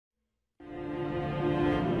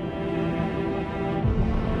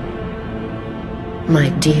My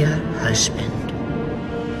dear husband,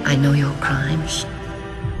 I know your crimes,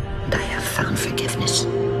 and I have found forgiveness.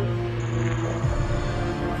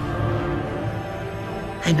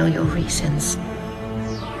 I know your reasons.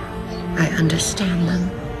 I understand them.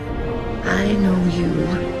 I know you,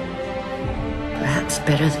 perhaps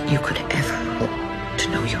better than you could ever hope to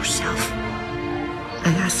know yourself.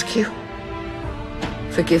 I ask you,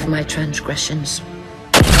 forgive my transgressions.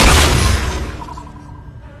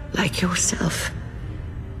 Like yourself,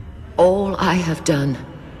 all I have done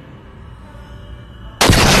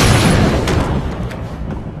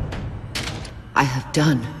I have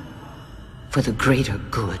done for the greater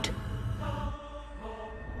good.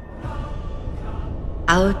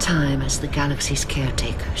 Our time as the galaxy's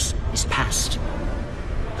caretakers is past.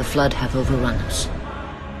 The Flood have overrun us.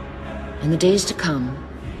 In the days to come,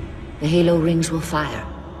 the Halo rings will fire,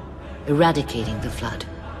 eradicating the Flood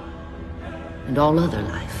and all other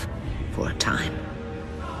life for a time.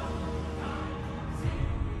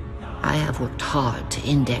 I have worked hard to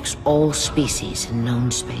index all species in known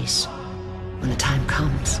space. When the time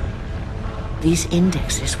comes, these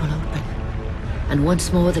indexes will open, and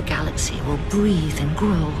once more the galaxy will breathe and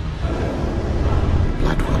grow.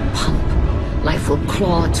 Blood will pump, life will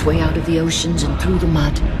claw its way out of the oceans and through the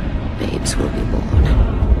mud. Babes will be born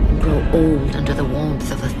and grow old under the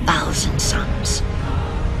warmth of 1,000 suns.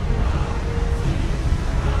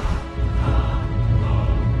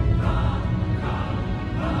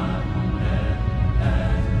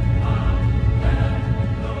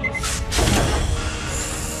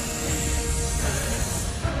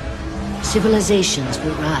 Civilizations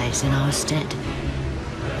will rise in our stead,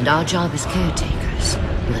 and our job as caretakers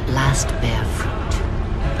will at last bear fruit.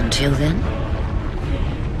 Until then,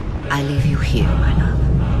 I leave you here, my love.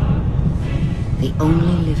 The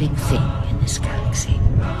only living thing in this galaxy,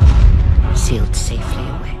 sealed safely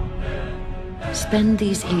away. Spend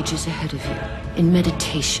these ages ahead of you in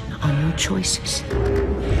meditation on your choices.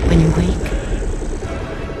 When you wake,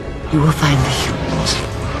 you will find the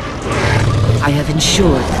humans. I have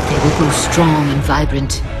ensured that they will grow strong and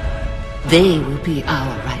vibrant. They will be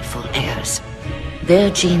our rightful heirs.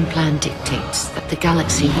 Their gene plan dictates that the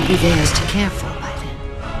galaxy will be theirs to care for by then.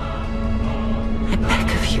 I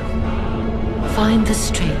beg of you, find the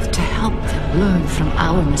strength to help them learn from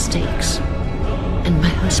our mistakes. And my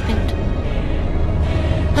husband,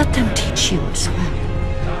 let them teach you as well.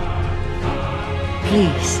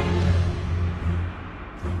 Please.